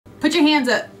Put your hands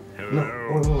up. No.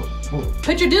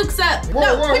 Put your dukes up. Whoa,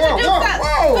 no, whoa, put your whoa, dukes whoa, up.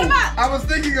 whoa. Put them up. I was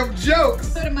thinking of jokes.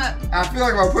 Put them up. I feel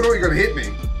like if I put them, you're gonna hit me.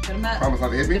 Put them up. Promise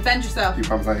not to hit me? Defend yourself. You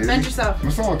promise not to hit me? Defend yourself. Am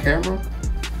I still on camera?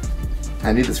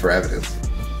 I need this for evidence.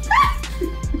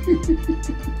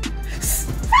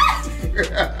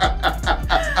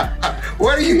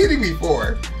 What are you hitting me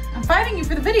for? I'm fighting you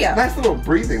for the video. Nice little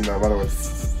breathing though, by the way.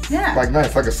 Yeah. Like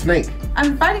nice, like a snake.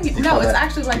 I'm fighting you. No, it's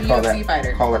actually like a UFC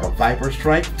fighter. Call it like a viper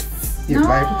strike? No,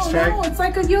 viper strike? no, it's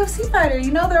like a UFC fighter.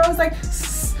 You know, they're always like,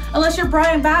 unless you're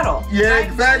Brian Battle. Yeah, right?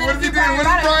 exactly. What does he do? What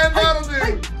does Brian Battle do?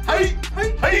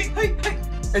 Hey.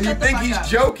 And you think he's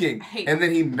joking, Hey. and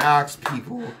then he knocks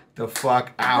people the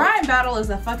fuck out. Brian Battle is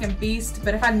a fucking beast,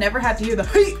 but if I never had to hear the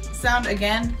hey sound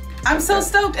again, I'm so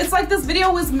stoked. It's like this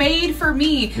video was made for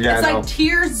me. Yeah, it's I know. like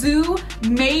Tier Zoo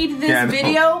made this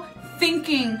video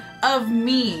thinking of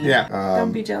me. Yeah.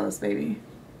 Don't be jealous, baby.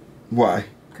 Why?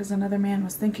 Because another man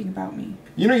was thinking about me.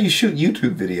 You know you shoot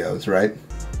YouTube videos, right?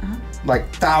 Uh-huh. Like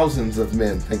thousands of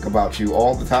men think about you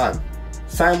all the time.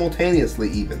 Simultaneously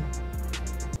even.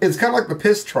 It's kind of like the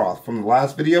piss trough from the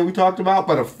last video we talked about,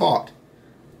 but of thought.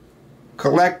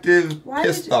 Collective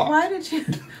piss thought. Why did you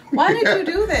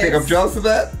do this? Think I'm jealous of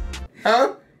that?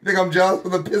 Huh? Think I'm jealous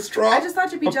of the piss trough? I just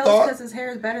thought you'd be jealous because his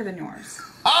hair is better than yours.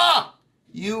 Ah!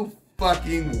 You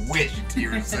fucking wish,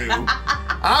 Tier Zoo.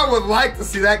 I would like to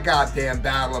see that goddamn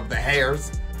battle of the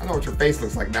hairs. I know what your face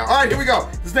looks like now. All right, here we go.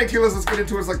 The snake tier list, let's get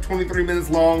into it. It's like 23 minutes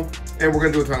long, and we're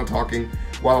gonna do a ton of talking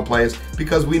while it plays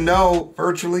because we know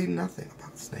virtually nothing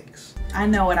about snakes. I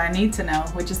know what I need to know,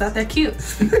 which is that they're cute.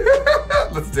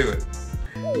 Let's do it.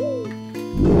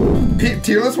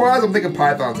 Tier list wise, I'm thinking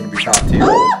Python's gonna be top tier.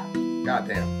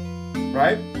 Goddamn.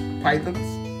 Right?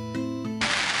 Pythons.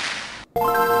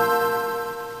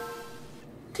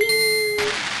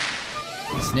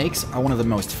 Snakes are one of the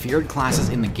most feared classes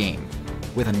in the game,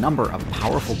 with a number of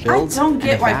powerful builds I don't and a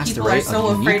get why vast people array are so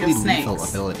of afraid of uniquely lethal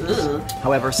snakes. abilities. Ugh.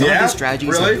 However, some of these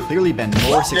strategies have clearly been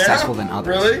more successful than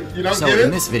others. Really? You don't so get it?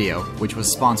 in this video, which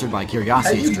was sponsored by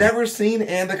Curiosity Have you Stream, never seen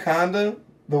Anaconda?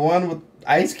 The one with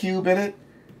Ice Cube in it?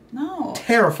 No.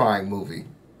 Terrifying movie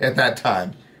at that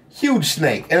time. Huge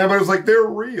snake. And everybody was like, they're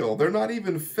real. They're not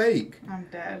even fake. I'm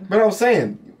dead. But I was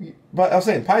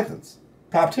saying pythons.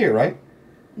 Top tier, right?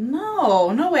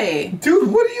 No, no way. Dude,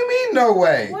 what do you mean no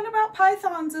way? What about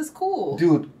pythons is cool?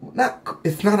 Dude,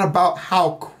 it's not about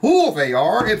how cool they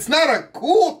are. It's not a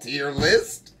cool tier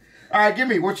list. All right, give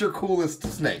me, what's your coolest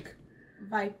snake?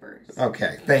 Vipers.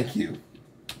 Okay, thank you.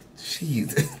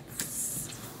 Jeez.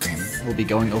 we'll be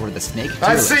going over the snake tier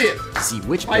I list see it. to see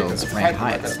which Pythons, builds rank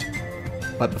Pythons.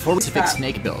 highest. But before we pick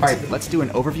snake builds, let's do an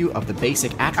overview of the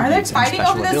basic attributes and fighting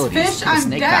special over this abilities fish? the I'm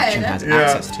snake dead. faction has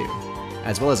access to,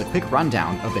 as well as a quick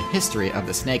rundown of the history of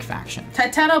the snake faction.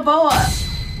 Titanoboa.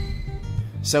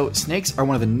 So, snakes are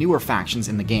one of the newer factions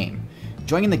in the game,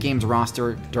 joining the game's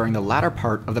roster during the latter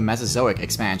part of the Mesozoic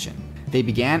expansion. They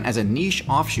began as a niche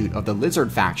offshoot of the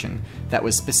lizard faction that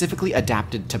was specifically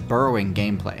adapted to burrowing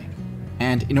gameplay.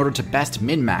 And in order to best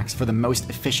min-max for the most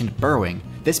efficient burrowing,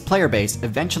 this player base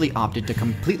eventually opted to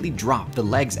completely drop the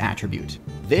legs attribute.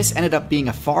 This ended up being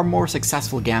a far more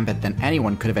successful gambit than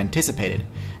anyone could have anticipated,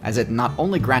 as it not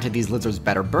only granted these lizards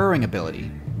better burrowing ability,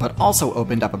 but also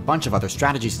opened up a bunch of other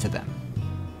strategies to them.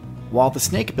 While the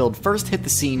snake build first hit the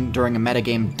scene during a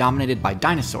metagame dominated by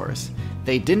dinosaurs,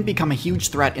 they didn't become a huge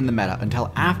threat in the meta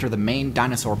until after the main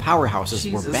dinosaur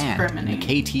powerhouses were banned in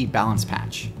the KT balance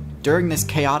patch. During this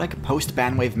chaotic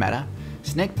post-banwave meta,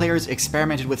 snake players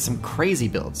experimented with some crazy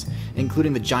builds,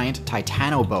 including the giant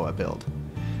Titanoboa build.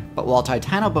 But while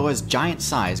Titanoboa's giant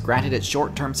size granted it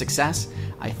short-term success,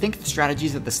 I think the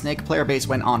strategies that the snake player base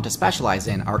went on to specialize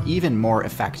in are even more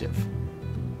effective.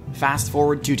 Fast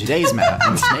forward to today's meta,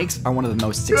 and snakes are one of the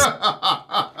most Yo.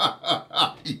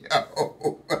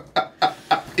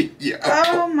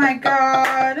 Oh my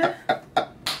god.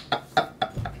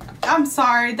 I'm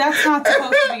sorry, that's not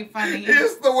supposed to be funny.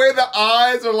 It's the way the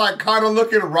eyes are like kind of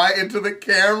looking right into the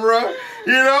camera.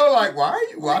 You know, like, why are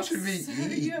you watching me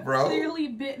eat, bro? You have clearly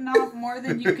bitten off more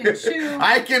than you can chew.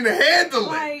 I can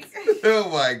handle it. Oh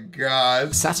my gosh.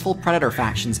 Successful predator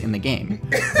factions in the game,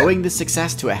 owing this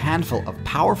success to a handful of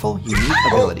powerful, unique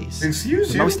abilities. Excuse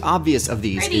the you? most obvious of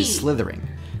these is slithering,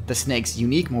 the snake's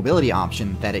unique mobility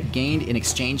option that it gained in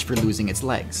exchange for losing its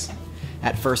legs.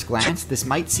 At first glance, this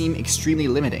might seem extremely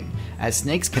limiting, as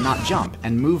snakes cannot jump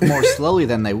and move more slowly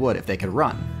than they would if they could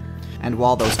run. And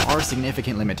while those are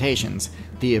significant limitations,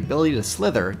 the ability to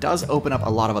slither does open up a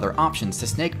lot of other options to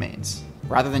snake mains.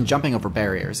 Rather than jumping over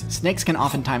barriers, snakes can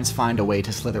oftentimes find a way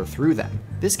to slither through them.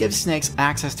 This gives snakes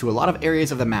access to a lot of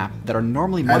areas of the map that are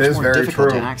normally much more difficult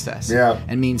to access,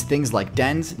 and means things like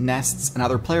dens, nests, and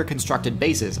other player-constructed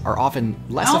bases are often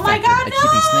less effective at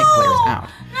keeping snake players out.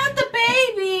 Not the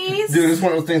babies! Dude, it's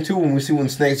one of those things too when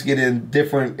snakes get in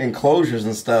different enclosures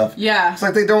and stuff. Yeah. It's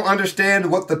like they don't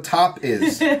understand what the top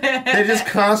is. They're just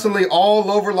constantly all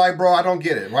over like, bro, I don't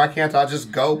get it. Why can't I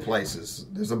just go places?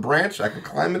 There's a branch, I can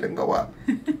climb it and go up.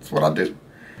 That's what I do.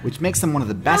 Which makes them one of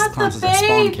the best classes at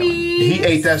spawn killing. He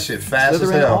ate that shit fast as hell.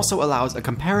 Slytherin also allows a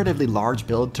comparatively large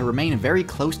build to remain very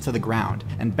close to the ground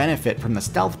and benefit from the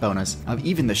stealth bonus of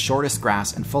even the shortest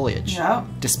grass and foliage. Yep.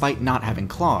 Despite not having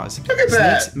claws, that.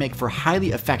 snakes make for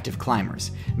highly effective climbers,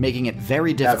 making it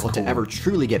very difficult to ever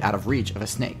truly get out of reach of a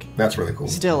snake. That's really cool.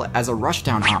 Still, as a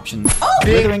rushdown option,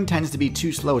 slithering tends to be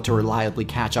too slow to reliably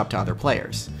catch up to other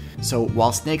players. So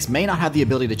while snakes may not have the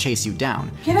ability to chase you down,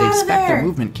 they expect their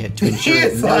movement kit to ensure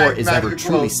that no one is ever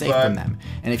truly safe from them,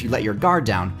 and if you let your guard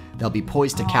down, they'll be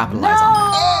poised to capitalize on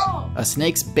that. A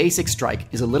snake's basic strike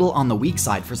is a little on the weak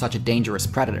side for such a dangerous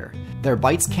predator. Their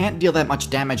bites can't deal that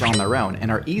much damage on their own and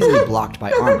are easily blocked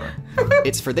by armor.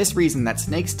 It's for this reason that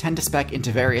snakes tend to spec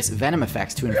into various venom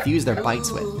effects to infuse their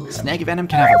bites with. Snake venom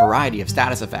can have a variety of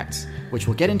status effects, which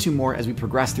we'll get into more as we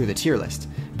progress through the tier list,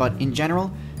 but in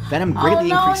general, venom greatly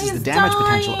increases the damage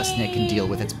potential a snake can deal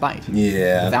with its bite.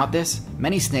 Yeah. Without this,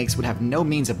 many snakes would have no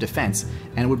means of defense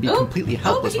and would be completely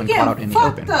helpless when caught out in the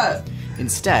open.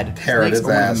 Instead, snakes are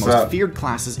one of the most feared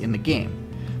classes in the game.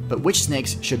 But which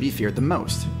snakes should be feared the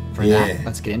most? For that,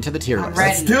 let's get into the tier list.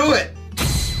 Let's do it!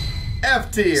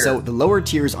 F tier! So, the lower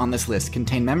tiers on this list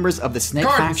contain members of the snake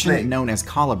faction known as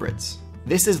colubrids.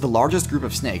 This is the largest group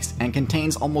of snakes and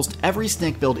contains almost every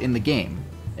snake build in the game,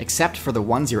 except for the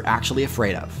ones you're actually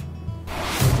afraid of.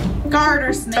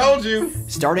 Garter snake. Told you!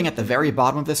 Starting at the very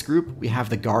bottom of this group, we have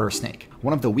the garter snake,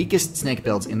 one of the weakest snake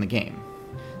builds in the game.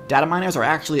 Data miners are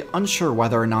actually unsure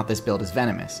whether or not this build is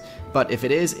venomous, but if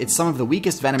it is, it's some of the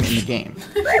weakest venom in the game.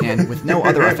 And with no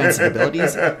other offensive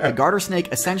abilities, the garter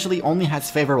snake essentially only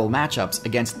has favorable matchups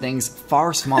against things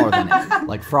far smaller than it,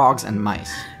 like frogs and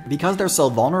mice. Because they're so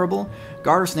vulnerable,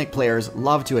 garter snake players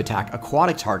love to attack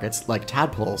aquatic targets like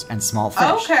tadpoles and small fish.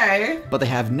 Okay. But they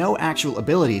have no actual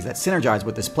abilities that synergize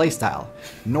with this playstyle,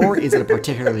 nor is it a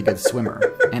particularly good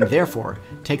swimmer, and therefore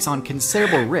takes on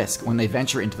considerable risk when they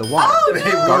venture into the water. Oh,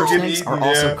 no. Garter snakes are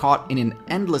also caught in an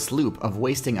endless loop of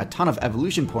wasting a ton of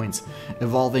evolution points,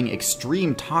 evolving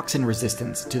extreme toxin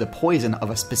resistance to the poison of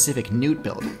a specific newt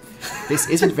build. This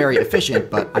isn't very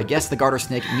efficient, but I guess the garter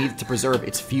snake needs to preserve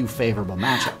its few favorable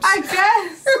matchups. I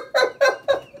guess.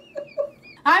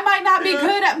 I might not be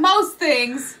good at most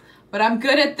things, but I'm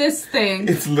good at this thing.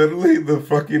 It's literally the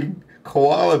fucking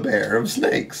koala bear of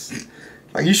snakes.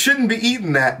 Like, you shouldn't be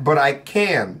eating that, but I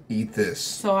can eat this.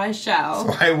 So I shall.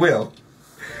 So I will.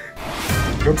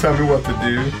 Don't tell me what to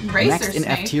do. Next in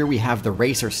F tier we have the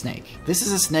racer snake. This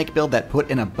is a snake build that put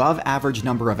an above average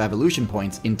number of evolution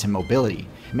points into mobility,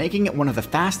 making it one of the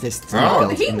fastest snake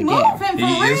builds in the game.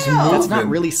 That's not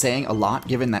really saying a lot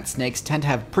given that snakes tend to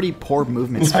have pretty poor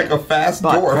movement speed. Like a fast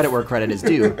but dwarf. Credit where credit is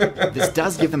due, this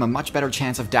does give them a much better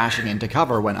chance of dashing into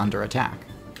cover when under attack.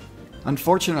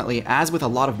 Unfortunately, as with a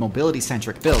lot of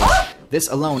mobility-centric builds, this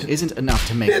alone isn't enough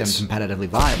to make them competitively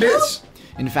viable.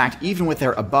 In fact, even with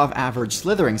their above-average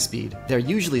slithering speed, they're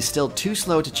usually still too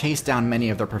slow to chase down many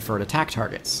of their preferred attack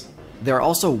targets. They're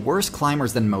also worse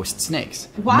climbers than most snakes,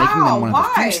 making them one of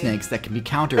the few snakes that can be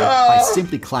countered by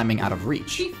simply climbing out of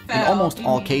reach. In almost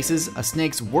all cases, a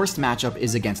snake's worst matchup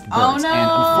is against birds, and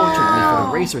unfortunately for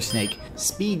the racer snake,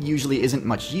 speed usually isn't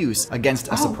much use against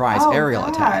a surprise aerial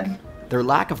attack. Their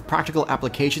lack of practical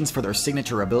applications for their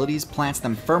signature abilities plants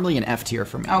them firmly in F tier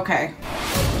for me. Okay.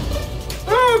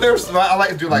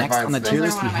 I do like Next on the tier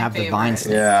list we have the vine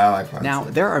snake. Yeah, I like vine snake. Now,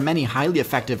 there are many highly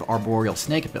effective arboreal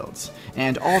snake builds,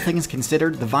 and all things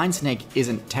considered, the vine snake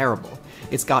isn't terrible.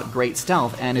 It's got great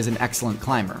stealth and is an excellent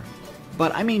climber.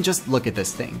 But I mean, just look at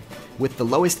this thing. With the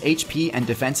lowest HP and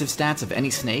defensive stats of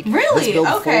any snake, this build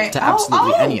folds to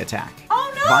absolutely any attack.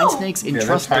 Vine snakes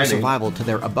entrust their survival to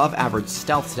their above-average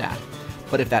stealth stat,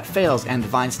 but if that fails and the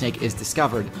vine snake is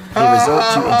discovered, they resort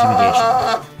to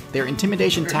intimidation. Their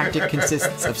intimidation tactic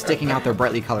consists of sticking out their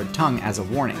brightly colored tongue as a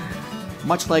warning.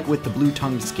 Much like with the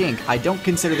blue-tongued skink, I don't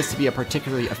consider this to be a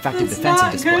particularly effective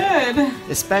defensive display.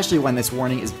 Especially when this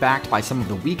warning is backed by some of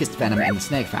the weakest venom in the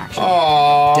snake faction.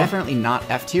 Definitely not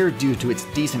F tier due to its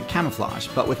decent camouflage,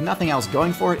 but with nothing else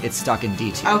going for it, it's stuck in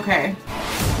D tier. Okay.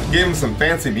 Give him some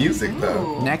fancy music,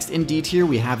 though. Next in D tier,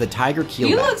 we have the tiger keelback.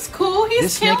 He looks cool. He's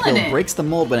this snake killing build it. breaks the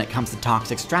mold when it comes to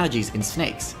toxic strategies in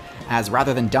snakes, as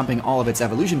rather than dumping all of its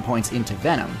evolution points into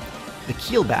venom, the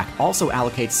keelback also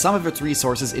allocates some of its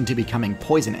resources into becoming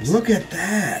poisonous. Look at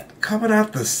that. Coming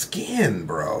out the skin,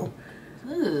 bro.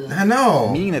 I know.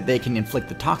 Meaning that they can inflict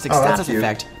the toxic status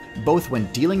effect both when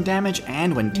dealing damage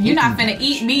and when taking You're not finna damage.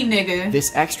 eat me, nigga.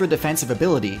 This extra defensive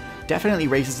ability definitely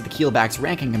raises the keelback's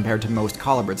ranking compared to most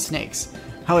colobrid snakes.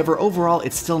 However, overall,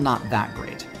 it's still not that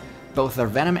great. Both their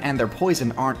venom and their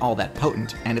poison aren't all that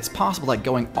potent, and it's possible that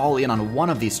going all in on one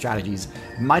of these strategies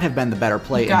might have been the better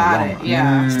play in the long run.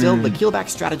 Yeah. Still, the keelback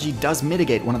strategy does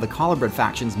mitigate one of the colobrid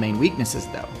faction's main weaknesses,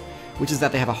 though, which is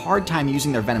that they have a hard time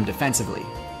using their venom defensively.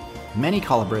 Many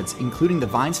colobrids, including the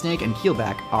vine snake and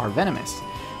keelback, are venomous.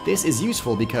 This is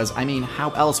useful because, I mean, how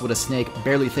else would a snake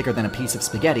barely thicker than a piece of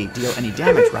spaghetti deal any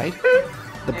damage, right?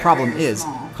 The problem is,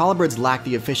 colobrids lack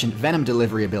the efficient venom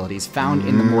delivery abilities found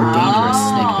in the more dangerous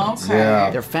snake builds. Okay. Yeah.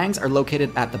 Their fangs are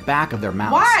located at the back of their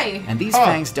mouths. Why? And these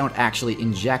fangs don't actually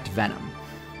inject venom.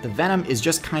 The venom is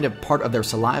just kind of part of their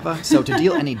saliva, so to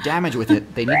deal any damage with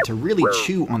it, they need to really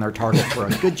chew on their target for a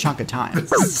good chunk of time.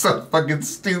 This is so fucking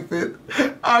stupid.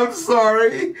 I'm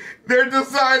sorry. Their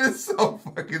design is so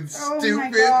fucking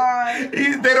stupid. God.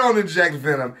 They don't inject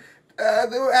venom.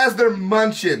 As they're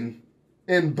munching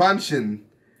and bunching.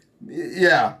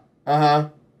 Yeah. Uh-huh.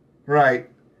 Right.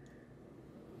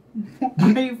 Are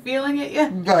you feeling it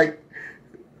yet? Like,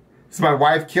 is my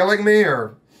wife killing me,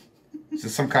 or is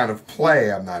this some kind of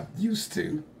play I'm not used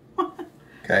to?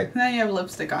 Okay. Now you have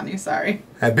lipstick on you, sorry.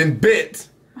 I've been bit.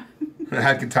 I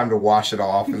had good time to wash it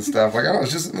off and stuff. Like, oh,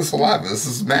 it's just in the saliva. This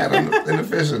is mad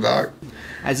inefficient, dog.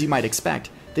 As you might expect,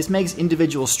 this makes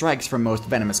individual strikes from most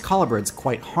venomous colobrids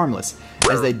quite harmless,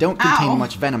 as they don't contain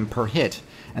much venom per hit,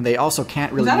 and they also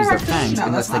can't really use their fangs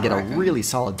unless they get a really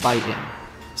solid bite in.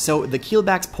 So the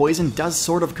keelback's poison does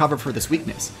sort of cover for this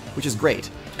weakness, which is great.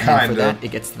 And for that,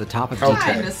 it gets to the top of D tier.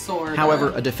 Kinda, sorta.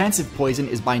 However, a defensive poison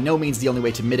is by no means the only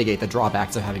way to mitigate the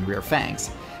drawbacks of having rear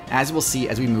fangs, as we'll see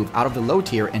as we move out of the low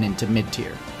tier and into mid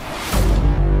tier.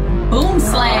 Boom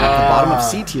slang. At the bottom of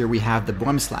C tier, we have the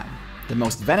boomslang, the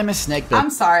most venomous snake built. I'm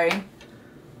sorry.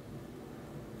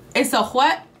 It's a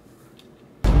what?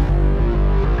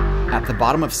 At the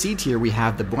bottom of C tier, we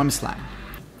have the boomslang.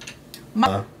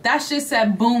 That shit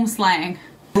said boom slang.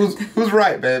 Who's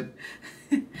right, babe?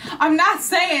 I'm not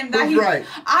saying that Who's right?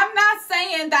 I'm not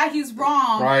saying that he's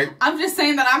wrong. Right. I'm just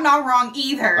saying that I'm not wrong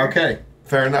either. Okay,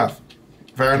 fair enough.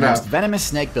 Fair The enough. most venomous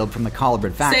snake build from the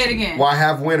colobrid faction. Say it again. Why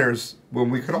have winners when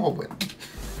we could all win?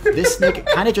 This snake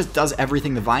kind of just does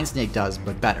everything the vine snake does,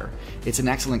 but better. It's an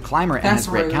excellent climber and has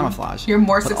great rude. camouflage. Your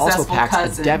more but also successful packs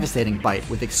cousin. a devastating bite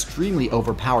with extremely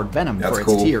overpowered venom That's for its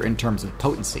cool. tier in terms of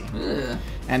potency. Ugh.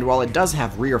 And while it does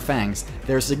have rear fangs,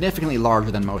 they're significantly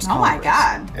larger than most Oh my colobrids.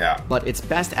 god. Yeah. But its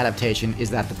best adaptation is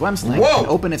that the boomslang Whoa! can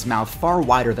open its mouth far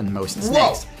wider than most Whoa!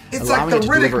 snakes, It's like allowing the it to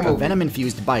Riddick deliver a movie.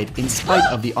 venom-infused bite in spite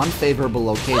of the unfavorable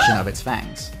location of its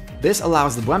fangs. This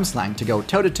allows the boomslang to go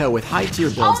toe-to-toe with high-tier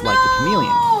builds like the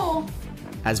chameleon,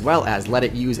 as well as let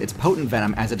it use its potent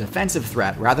venom as a defensive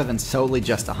threat rather than solely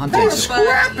just a hunting That's tool.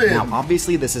 scrapping! Now,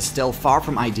 obviously, this is still far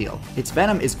from ideal. Its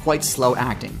venom is quite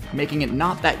slow-acting, making it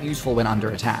not that useful when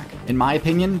under attack. In my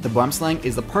opinion, the boomslang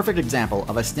is the perfect example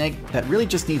of a snake that really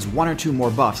just needs one or two more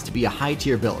buffs to be a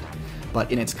high-tier build. But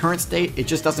in its current state, it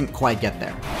just doesn't quite get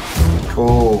there.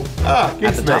 Cool.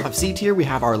 At the top of C tier, we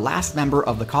have our last member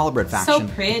of the colobrid faction,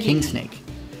 the pretty. king snake.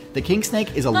 The king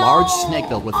snake is a large snake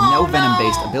build with no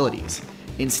venom-based abilities.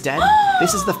 Instead,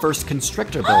 this is the first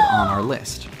constrictor build on our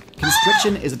list.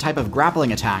 Constriction is a type of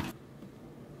grappling attack.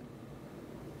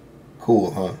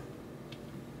 Cool, huh?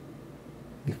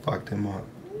 You fucked him up.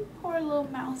 Poor little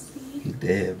mousey. He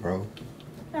dead, bro.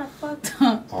 Got fucked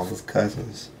up. All his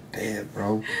cousins dead,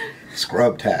 bro.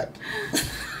 Scrub tap.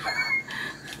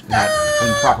 That,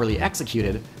 when properly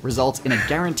executed, results in a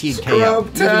guaranteed KO,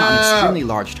 even on extremely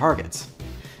large targets.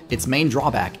 Its main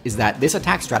drawback is that this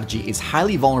attack strategy is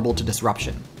highly vulnerable to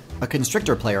disruption. A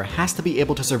constrictor player has to be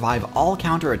able to survive all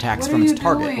counterattacks What from are its you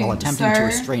target doing, while attempting to sir?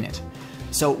 restrain it.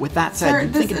 So with that said, Sir,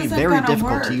 you'd think this it'd be isn't very gonna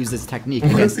difficult to work. use this technique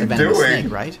What against is he a venomous doing?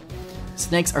 snake, right?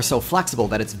 Snakes are so flexible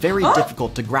that it's very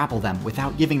difficult to grapple them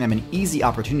without giving them an easy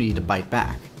opportunity to bite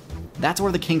back. That's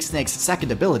where the king snake's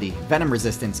second ability, venom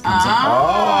resistance, comes in.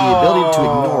 The ability to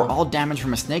ignore all damage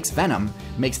from a snake's venom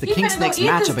makes the king better snake's go eat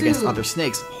matchup this against dude. other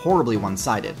snakes horribly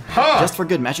one-sided. Huh. Just for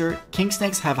good measure, king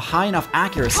snakes have high enough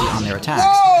accuracy on their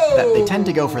attacks that they tend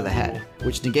to go for the head,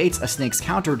 which negates a snake's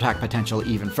counterattack potential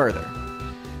even further.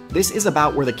 This is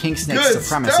about where the king snake's Good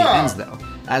supremacy stuff. ends though,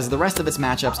 as the rest of its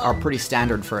matchups are pretty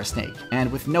standard for a snake,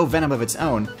 and with no venom of its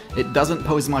own, it doesn't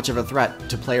pose much of a threat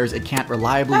to players it can't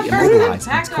reliably immobilize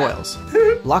in its coils.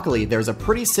 Luckily, there's a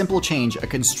pretty simple change a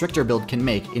constrictor build can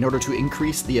make in order to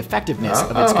increase the effectiveness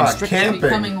of its constrictor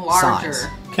becoming larger. size.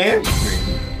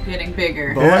 Getting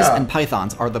bigger. Boas and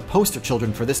pythons are the poster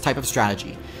children for this type of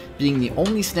strategy, being the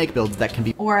only snake builds that can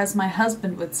be— or as my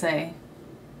husband would say,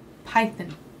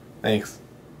 python. Thanks.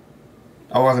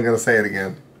 I wasn't gonna say it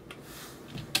again.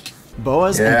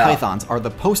 Boas and pythons are the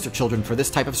poster children for this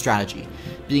type of strategy,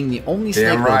 being the only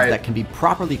snake builds that can be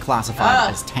properly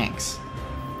classified as tanks.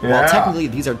 While technically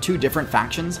these are two different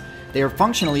factions, they are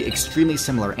functionally extremely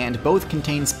similar and both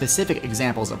contain specific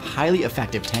examples of highly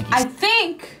effective tanky— I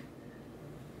think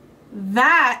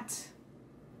that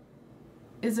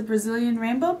is a Brazilian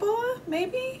rainbow boa,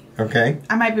 maybe? Okay.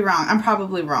 I might be wrong. I'm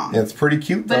probably wrong. Yeah, it's pretty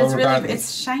cute though. But it's really,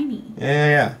 it's shiny.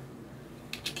 Yeah.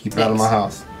 Keep it out of my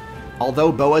house.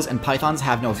 Although boas and pythons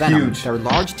have no venom, their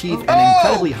large teeth and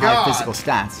incredibly high physical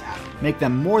stats make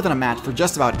them more than a match for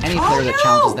just about any player that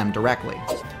challenges them directly.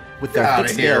 With their thick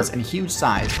scales and huge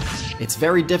size, it's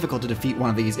very difficult to defeat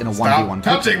one of these in a 1v1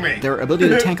 fight. Their ability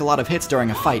to tank a lot of hits during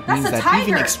a fight means that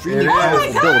even extremely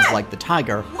powerful builds like the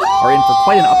tiger are in for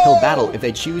quite an uphill battle if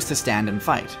they choose to stand and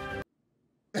fight.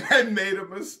 I made a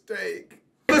mistake.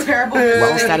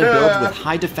 Well-statted builds with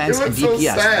high defense and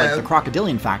DPS, like the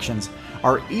crocodilian factions,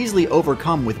 are easily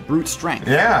overcome with brute strength.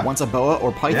 Once a boa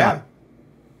or python.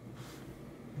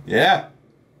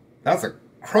 That's a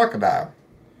crocodile.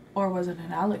 Or was it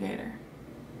an alligator?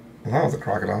 That was a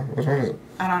crocodile. Which one is it?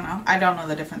 I don't know. I don't know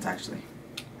the difference, actually.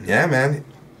 Yeah, man.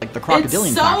 Like the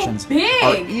crocodilian factions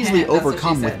are easily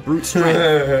overcome with brute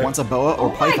strength once a boa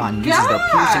or python uses their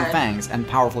piercing fangs and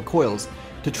powerful coils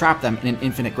to trap them in an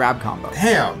infinite grab combo.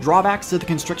 Drawbacks to the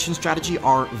constriction strategy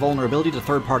are vulnerability to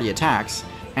third-party attacks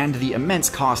and the immense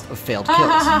cost of failed kills.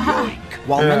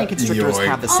 While many constrictors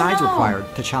have the size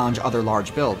required to challenge other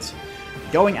large builds,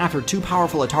 going after too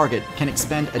powerful a target can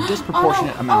expend a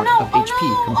disproportionate amount of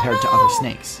HP compared to other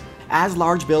snakes. As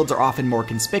large builds are often more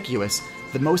conspicuous,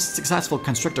 the most successful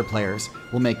constrictor players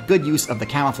will make good use of the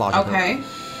camouflage ability.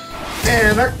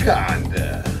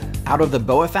 Anaconda. Out of the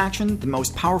boa faction, the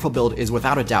most powerful build is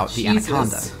without a doubt the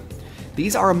anaconda.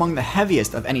 These are among the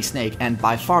heaviest of any snake and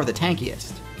by far the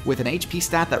tankiest, with an HP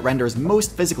stat that renders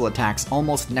most physical attacks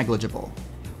almost negligible.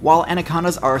 While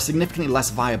anacondas are significantly less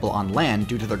viable on land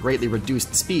due to their greatly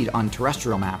reduced speed on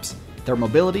terrestrial maps, their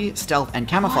mobility, stealth, and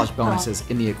camouflage bonuses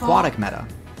in the aquatic meta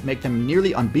make them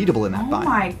nearly unbeatable in that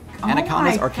biome.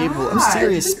 Anacondas are capable of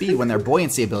serious speed when their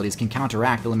buoyancy abilities can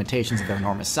counteract the limitations of their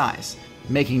enormous size,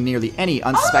 making nearly any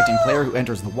unsuspecting player who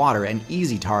enters the water an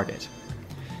easy target.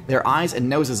 Their eyes and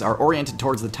noses are oriented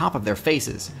towards the top of their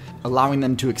faces, allowing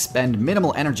them to expend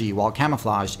minimal energy while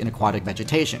camouflaged in aquatic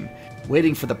vegetation,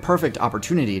 waiting for the perfect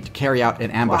opportunity to carry out an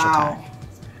ambush attack.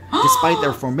 Despite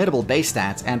their formidable base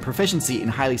stats and proficiency in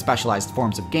highly specialized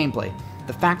forms of gameplay,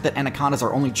 the fact that anacondas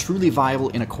are only truly viable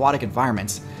in aquatic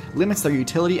environments limits their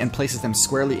utility and places them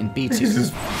squarely in B tier. He's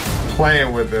just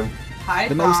playing with them.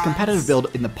 The most competitive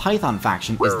build in the python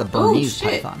faction is the Burmese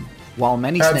python. While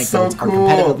many snake builds are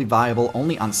competitively viable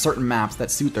only on certain maps that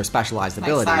suit their specialized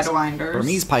abilities,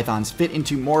 Burmese pythons fit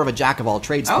into more of a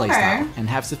jack-of-all-trades playstyle and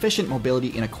have sufficient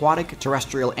mobility in aquatic,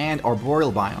 terrestrial, and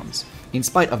arboreal biomes, in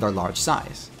spite of their large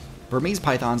size. Burmese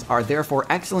pythons are therefore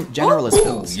excellent generalist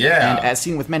builds, and as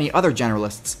seen with many other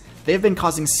generalists, they've been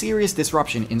causing serious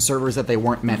disruption in servers that they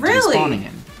weren't meant to be spawning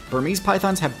in. Burmese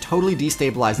pythons have totally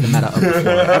destabilized the meta of the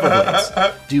Florida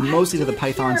Everglades, due mostly to the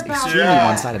python's extremely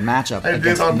one-sided matchup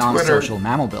against non-social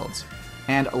mammal builds,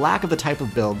 and a lack of the type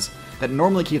of builds that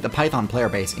normally keep the python player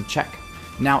base in check.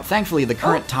 Now, thankfully, the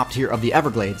current top tier of the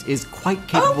Everglades is quite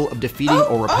capable of defeating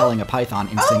or repelling a python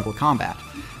in single combat.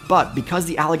 But because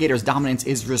the alligator's dominance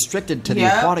is restricted to the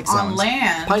aquatic zones,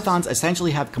 pythons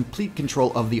essentially have complete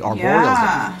control of the arboreal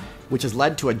zone, which has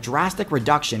led to a drastic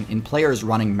reduction in players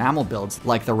running mammal builds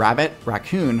like the rabbit,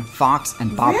 raccoon, fox,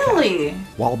 and bobcat.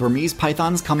 While Burmese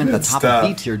pythons come in the top of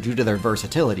B tier due to their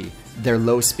versatility, their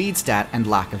low speed stat and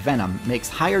lack of venom makes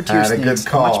higher tier snakes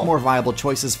much more viable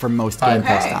choices for most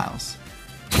gameplay styles.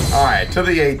 Alright, to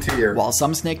the A tier. While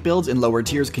some snake builds in lower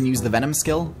tiers can use the venom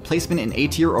skill, placement in A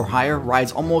tier or higher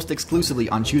rides almost exclusively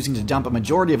on choosing to dump a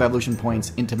majority of evolution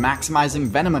points into maximizing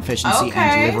venom efficiency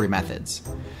and delivery methods.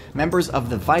 Members of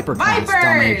the Viper class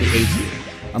dominate the A tier.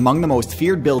 Among the most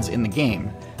feared builds in the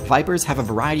game, Vipers have a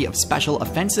variety of special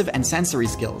offensive and sensory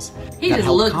skills that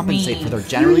help compensate for their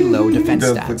generally low defense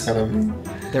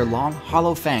stats. Their long,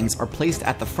 hollow fangs are placed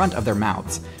at the front of their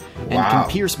mouths, and can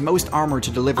pierce most armor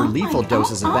to deliver lethal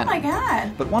doses of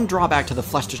venom. But one drawback to the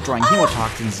flesh-destroying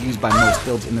hemotoxins used by most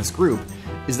builds in this group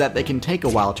is that they can take a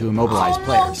while to immobilize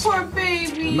players. Poor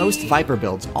baby. Most Viper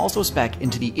builds also spec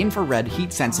into the infrared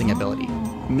heat sensing ability,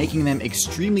 making them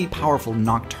extremely powerful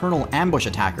nocturnal ambush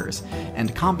attackers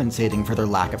and compensating for their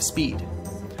lack of speed.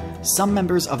 Some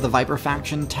members of the Viper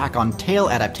faction tack on tail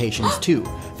adaptations too,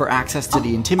 for access to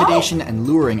the intimidation and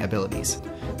luring abilities.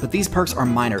 But these perks are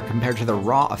minor compared to their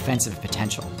raw offensive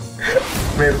potential.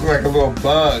 Man, it's like a little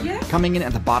bug. Yeah. Coming in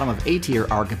at the bottom of A tier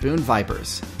are Gaboon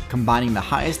Vipers, combining the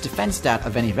highest defense stat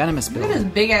of any venomous build Look at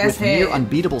his big ass with head. near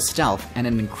unbeatable stealth and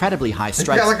an incredibly high He's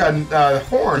strike got like speed. a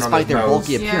horn Despite on his their nose.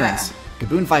 bulky appearance,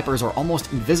 Gaboon Vipers are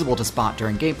almost invisible to spot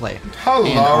during gameplay, Hello.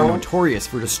 and are notorious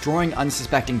for destroying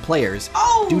unsuspecting players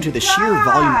Oh, due to the sheer volume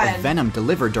God. of venom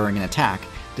delivered during an attack,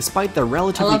 despite their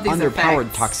relatively love these underpowered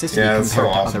effects. toxicity Yeah, that's compared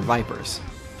so to awesome. other Vipers.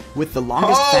 With the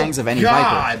longest Oh, fangs of any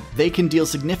God. Viper, they can deal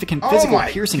significant Oh physical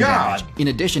my piercing God. damage, in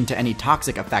addition to any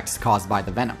toxic effects caused by the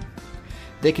venom.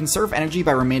 They conserve energy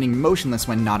by remaining motionless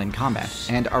when not in combat,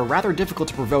 and are rather difficult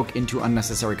to provoke into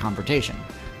unnecessary confrontation.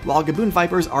 While Gaboon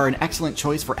Vipers are an excellent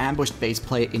choice for ambush-based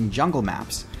play in jungle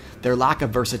maps, their lack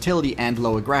of versatility and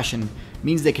low aggression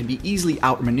means they can be easily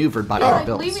outmaneuvered by other Like,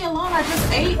 builds. leave me alone. I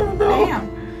just ate.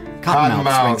 Damn. Cottonmouths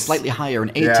Cottonmouths. rank slightly higher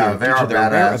in A Yeah, tier they due are to their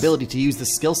rare badass. ability to use the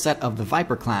skill set of the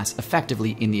Viper class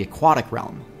effectively in the aquatic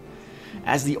realm.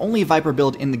 As the only Viper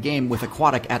build in the game with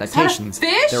aquatic adaptations,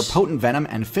 fish? their potent venom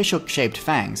and fishhook-shaped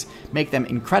fangs make them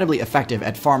incredibly effective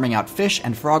at farming out fish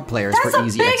and frog players That's for a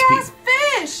easy big XP. ass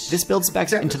fish. This build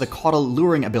specs into the Caudal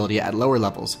luring ability at lower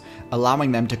levels,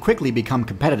 allowing them to quickly become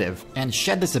competitive, and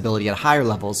shed this ability at higher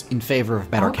levels in favor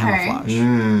of better Okay. camouflage.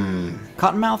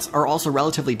 Cottonmouths are also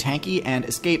relatively tanky and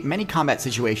escape many combat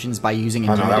situations by using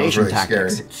I know, that was intimidation really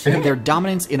tactics. scary. Their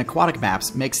dominance in aquatic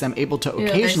maps makes them able to there's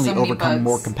occasionally so many overcome bugs.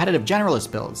 more competitive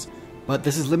generalist builds, but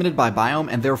this is limited by biome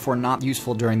and therefore not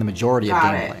useful during the majority of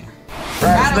Got it. gameplay.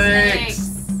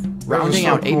 Rattlesnakes. Rounding so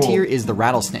out A cool. tier is the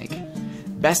rattlesnake.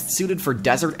 Best suited for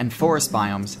desert and forest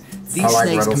biomes, these I like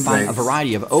snakes combine a rattlesnakes.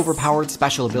 variety of overpowered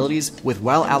special abilities with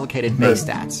well-allocated base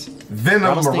stats. Venom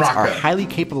Rattlesnakes are Maraca. highly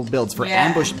capable builds for Yeah.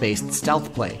 ambush-based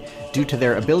stealth play due to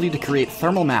their ability to create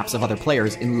thermal maps of other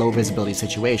players in low-visibility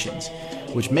situations,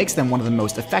 which makes them one of the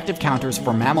most effective counters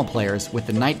for mammal players with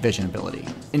the night vision ability.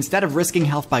 Instead of risking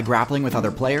health by grappling with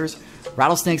other players,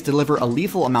 rattlesnakes deliver a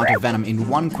lethal amount of venom in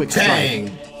one quick strike,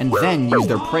 Dang. and then use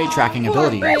their prey tracking Poor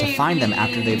ability to baby. find them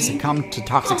after they've succumbed to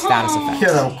toxic status effects.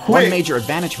 Kill them One quick. major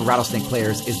advantage for rattlesnake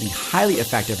players is the highly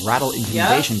effective rattle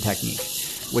intimidation technique,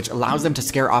 which allows them to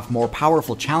scare off more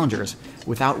powerful challengers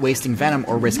without wasting venom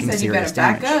or risking Said you serious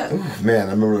better back damage. up. Man,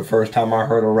 I remember the first time I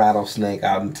heard a rattlesnake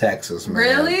out in Texas, man.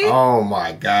 Really? Oh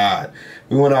my God.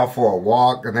 We went out for a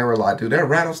walk and they were like, dude, there are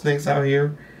rattlesnakes out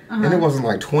here. And it wasn't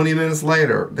like 20 minutes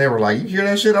later. They were like, you hear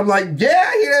that shit? I'm like, yeah,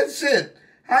 I hear that shit.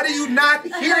 How do you not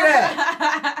hear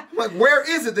that? I'm like, where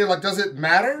is it? They're like, does it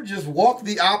matter? Just walk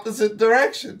the opposite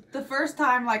direction. The first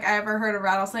time, like, I ever heard a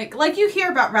rattlesnake, like, you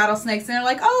hear about rattlesnakes and they're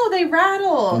like, oh, they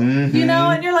rattle, you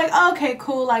know, and you're like, oh, okay,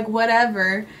 cool, like,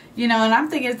 whatever, you know, and I'm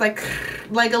thinking it's like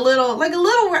a little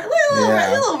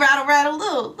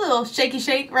rattle, little shaky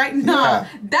shake, right? No, Yeah.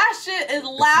 that shit is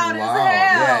loud as Wow.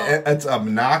 hell. Yeah, it's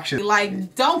obnoxious.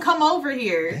 Like, don't come over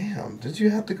here. Damn, did you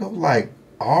have to go like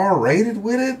R-rated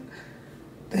with it?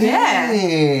 Yeah,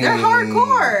 Dang. they're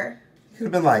hardcore. You could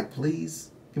have been like,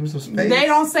 please, give me some space. They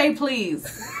don't say please.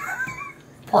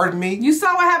 Pardon me? You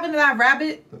saw what happened to that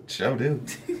rabbit? Sure did.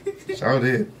 Sure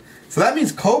did. So that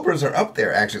means cobras are up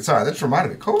there, actually. Sorry, that just reminded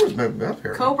me. Cobras may be up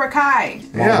here. Cobra Kai.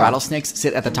 While Yeah. rattlesnakes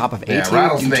sit at the top of A Yeah, tier due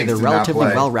rattlesnakes to their do not relatively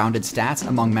play. well-rounded stats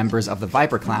among members of the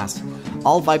Viper class,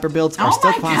 all Viper builds are Oh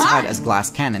still my classified God. as glass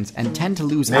cannons and tend to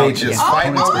lose They out just against fight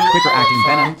opponents with over quicker acting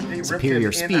They venom, ripped superior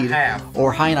it in speed, half.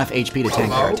 or high enough HP to tank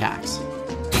their Hello? attacks.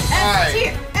 S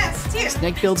tier. S tier.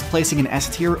 Snake builds placing in S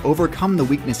tier overcome the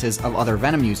weaknesses of other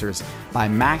Venom users by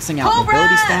maxing out Cobras!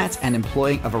 mobility stats and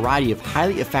employing a variety of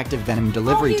highly effective Venom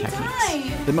delivery Oh, he techniques.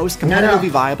 died. The most competitively Yeah.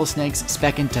 viable snakes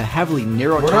spec into heavily What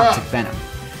neurotoxic up? Venom,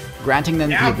 granting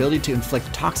them Yeah. the ability to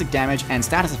inflict toxic damage and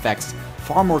status effects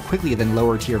far more quickly than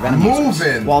lower tier Venom Moving.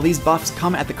 users. While these buffs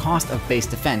come at the cost of base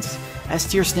defense, S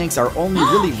tier snakes are only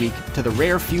really weak to the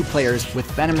rare few players with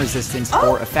Venom resistance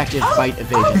or effective bite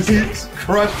evasion.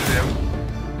 Crushed him.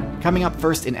 Coming up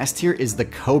first in S tier is the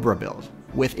Cobra build.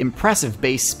 With impressive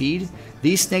base speed,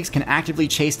 these snakes can actively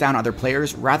chase down other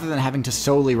players rather than having to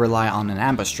solely rely on an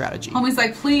ambush strategy. Homie's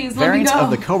like, please, let me Variants go. of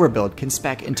the Cobra build can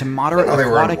spec into moderate I didn't know they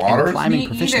were aquatic underwater. and climbing Me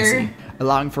proficiency, either.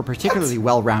 allowing for particularly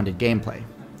well-rounded gameplay.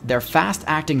 Their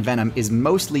fast-acting venom is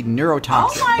mostly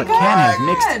neurotoxic, Oh my but can have God!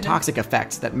 mixed toxic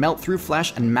effects that melt through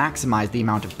flesh and maximize the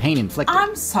amount of pain inflicted.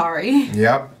 I'm sorry.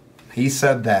 Yep. He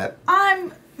said that.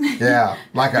 Yeah,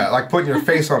 like putting your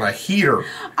face on a heater.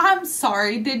 I'm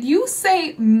sorry, did you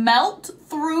say melt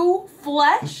through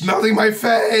flesh? Melting my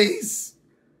face.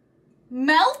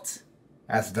 Melt?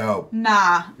 That's dope.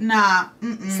 Nah.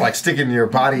 It's like sticking your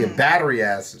body in battery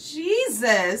acid.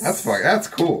 Jesus. That's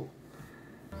cool.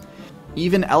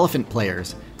 Even elephant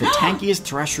players, the tankiest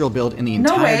terrestrial build in the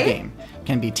entire game,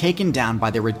 can be taken down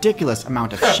by the ridiculous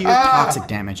amount of sheer toxic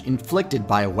damage inflicted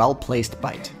by a well-placed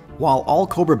bite. While all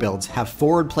Cobra builds have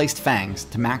forward-placed fangs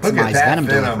to maximize venom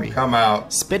delivery, come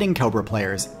out. spitting Cobra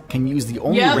players can use the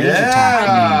only range attack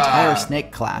in the entire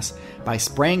snake class by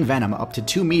spraying venom up to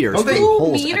 2 meters through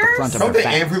holes at the front of Don't their they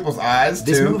aim fangs. people's eyes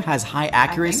This too? move has high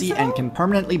accuracy and can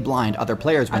permanently blind other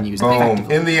players when used Boom.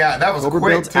 effectively. In the that was Cobra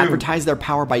quick builds too. advertise their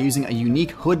power by using a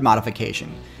unique hood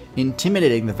modification,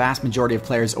 intimidating the vast majority of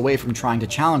players away from trying to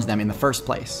challenge them in the first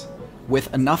place.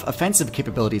 With enough offensive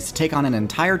capabilities to take on an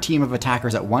entire team of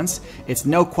attackers at once, it's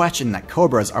no question that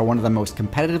Cobras are one of the most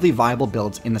competitively viable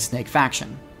builds in the Snake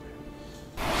faction.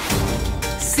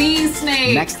 Sea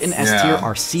snakes. Next in S tier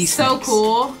are sea snakes. So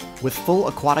cool. With full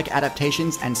aquatic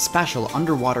adaptations and special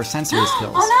underwater sensory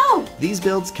skills. Oh no! These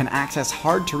builds can access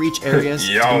hard-to-reach areas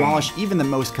to demolish even the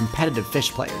most competitive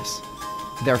fish players.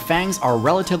 Their fangs are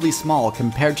relatively small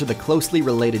compared to the closely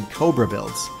related Cobra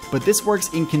builds, but this works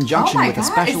in conjunction with a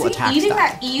special attack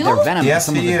style. Their venom is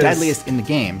some of the deadliest in the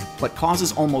game, but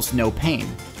causes almost no pain,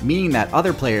 meaning that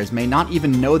other players may not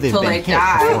even know they've been hit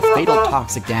before fatal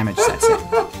toxic damage sets in.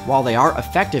 While they are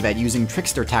effective at using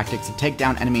trickster tactics to take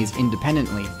down enemies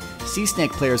independently, sea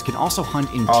snake players can also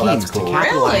hunt in teams to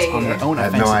capitalize on their own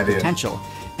offensive potential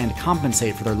and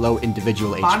compensate for their low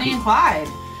individual HP. Bonnie and Clyde.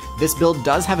 This build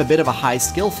does have a bit of a high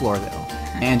skill floor though,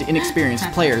 and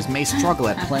inexperienced players may struggle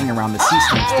at playing around the sea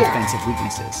snake's defensive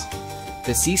weaknesses.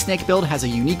 The sea snake build has a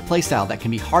unique playstyle that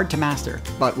can be hard to master,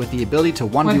 but with the ability to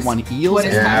 1v1 eels,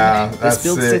 this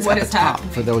build sits at the top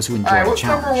for those who enjoy the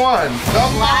challenge. Number 1? The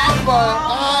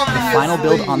Mamba! The final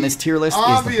build on this tier list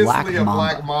is the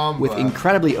Black Mamba. With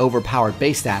incredibly overpowered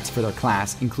base stats for their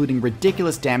class, including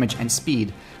ridiculous damage and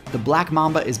speed, the Black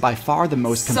Mamba is by far the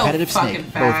most competitive snake,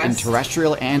 both in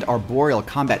terrestrial and arboreal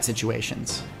combat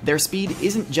situations. Their speed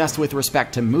isn't just with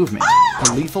respect to movement.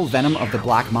 The lethal venom of the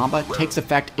Black Mamba takes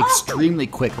effect extremely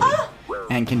quickly,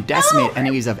 and can decimate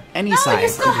enemies of any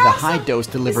size due to the high dose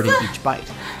delivered in each bite.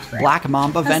 Black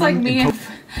Mamba venom...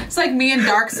 It's like me in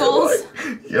Dark Souls.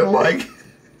 You're like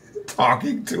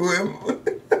talking to him.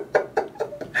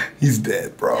 He's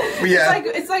dead, bro. Yeah.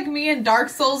 It's like me in Dark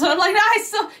Souls, and I'm like,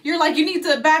 no, you're like, you need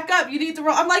to back up, you need to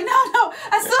roll. I'm like, no,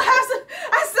 I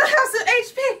still have some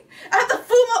HP. I have the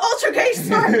Fuma Ultra Gauge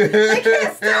Sword. They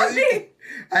can't stop me.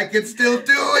 I can still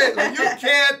do it. You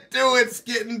can't do it. It's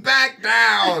getting back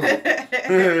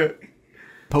down.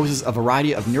 Poses a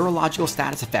variety of neurological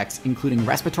status effects, including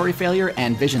respiratory failure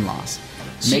and vision loss,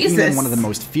 making them one of the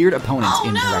most feared opponents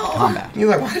in direct combat. You're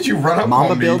like, why did you run up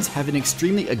Mamba on me? builds have an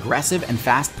extremely aggressive and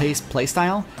fast-paced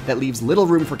playstyle that leaves little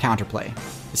room for counterplay,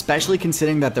 especially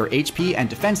considering that their HP and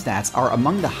defense stats are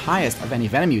among the highest of any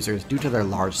Venom users due to their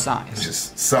large size.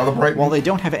 Just celebrate. While they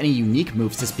don't have any unique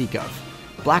moves to speak of,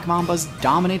 Black Mambas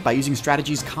dominate by using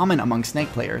strategies common among Snake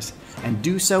players, and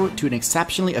do so to an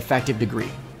exceptionally effective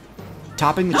degree.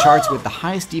 Topping the charts with the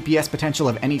highest DPS potential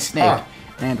of any Snake,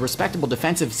 and respectable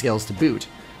defensive skills to boot,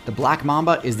 the Black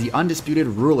Mamba is the undisputed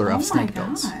ruler of Snake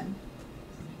builds.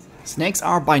 Snakes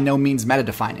are by no means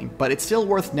meta-defining, but it's still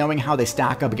worth knowing how they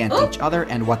stack up against each other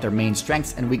and what their main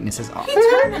strengths and weaknesses are.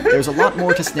 There's a lot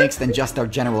more to snakes than just their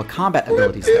general combat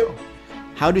abilities though.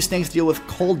 How do snakes deal with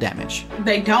cold damage?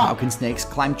 They don't. How can snakes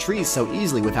climb trees so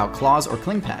easily without claws or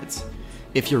cling pads?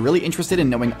 If you're really interested in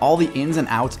knowing all the ins and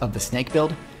outs of the snake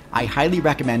build, I highly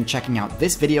recommend checking out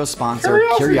this video's sponsor,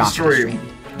 Curiosity Stream.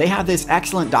 They have this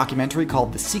excellent documentary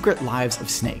called The Secret Lives of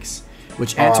Snakes,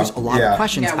 which answers a lot of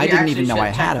questions I didn't even know I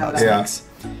had about snakes.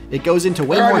 It goes into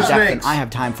way more depth than I have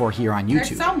time for here on YouTube.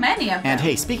 There's so many of them. And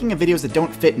hey, speaking of videos that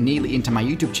don't fit neatly into my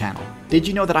YouTube channel, did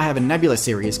you know that I have a Nebula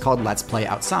series called Let's Play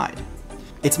Outside?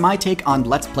 It's my take on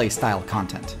Let's Play style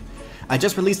content. I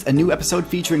just released a new episode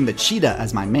featuring the cheetah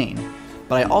as my main,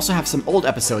 but I also have some old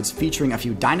episodes featuring a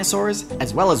few dinosaurs,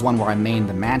 as well as one where I main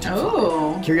the mantis.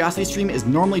 Curiosity Stream is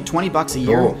normally $20 a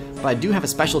year, but I do have a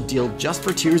special deal just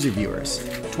for tiers reviewers.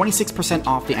 26%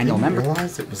 off the annual membership. I didn't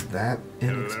realize it was that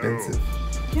inexpensive.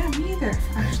 Yeah, me either,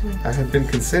 actually. I had been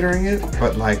considering it,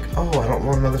 but like, I don't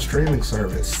want another streaming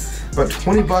service. But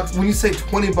 $20, when you say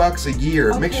 $20 a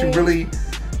year, it makes you really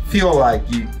feel like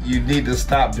you need to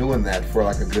stop doing that for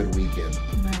like a good weekend.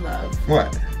 My love.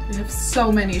 What? We have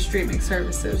so many streaming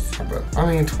services. But, I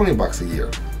mean, $20 a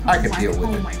year. I can deal with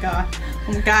it. Oh my god.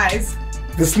 Guys,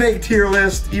 The snake tier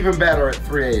list, even better at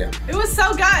 3 a.m. It was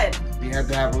so good. We had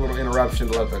to have a little interruption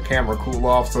to let the camera cool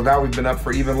off, so now we've been up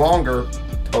for even longer.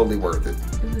 Totally worth it.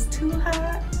 It was too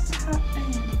hot.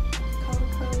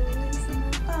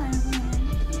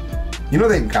 You know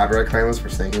they can copyright claim us for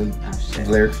singing the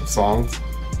lyrics of songs?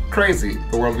 Crazy,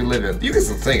 the world we live in. You can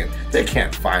still sing it. They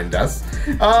can't find us.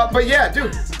 But yeah,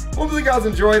 dude, hopefully you guys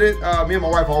enjoyed it. Me and my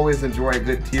wife always enjoy a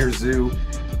good tier zoo.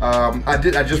 I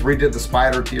just redid the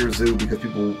spider tier zoo because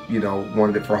people, you know,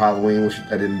 wanted it for Halloween, which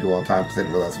I didn't do on time because I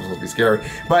didn't realize it was supposed to be scary.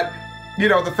 But, you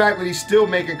know, the fact that he's still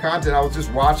making content, I was just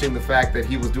watching the fact that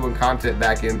he was doing content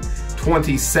back in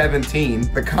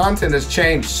 2017. The content has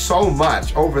changed so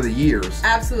much over the years.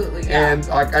 Absolutely, yeah. And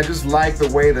like, I just like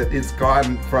the way that it's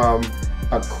gone from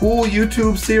a cool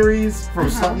YouTube series,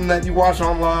 from something that you watch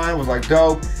online, was like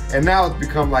dope, and now it's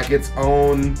become like its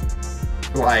own,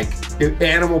 like,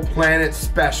 Animal Planet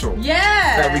special.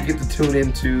 Yeah. That we get to tune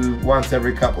into once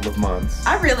every couple of months.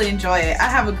 I really enjoy it. I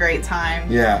have a great time.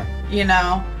 Yeah. You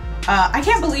know? I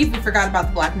can't believe we forgot about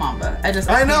the Black Mamba. I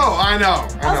know. I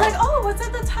was like, oh, what's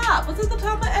at the top? What's at the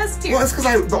top of S tier? Well, it's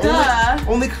because the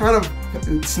only kind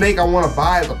of snake I want to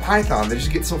buy is a python. They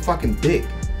just get so fucking big.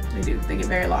 They do. They get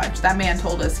very large. That man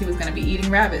told us he was going to be eating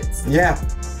rabbits. Yeah.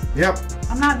 Yep.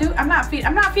 I'm not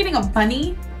feeding a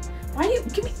bunny. Why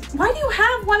do you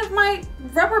have one of my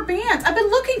rubber bands? I've been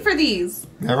looking for these.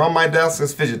 They're on my desk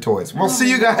as fidget toys. We'll see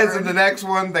you guys in the next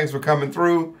one. Thanks for coming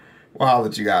through. We'll holler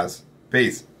at you guys.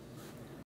 Peace.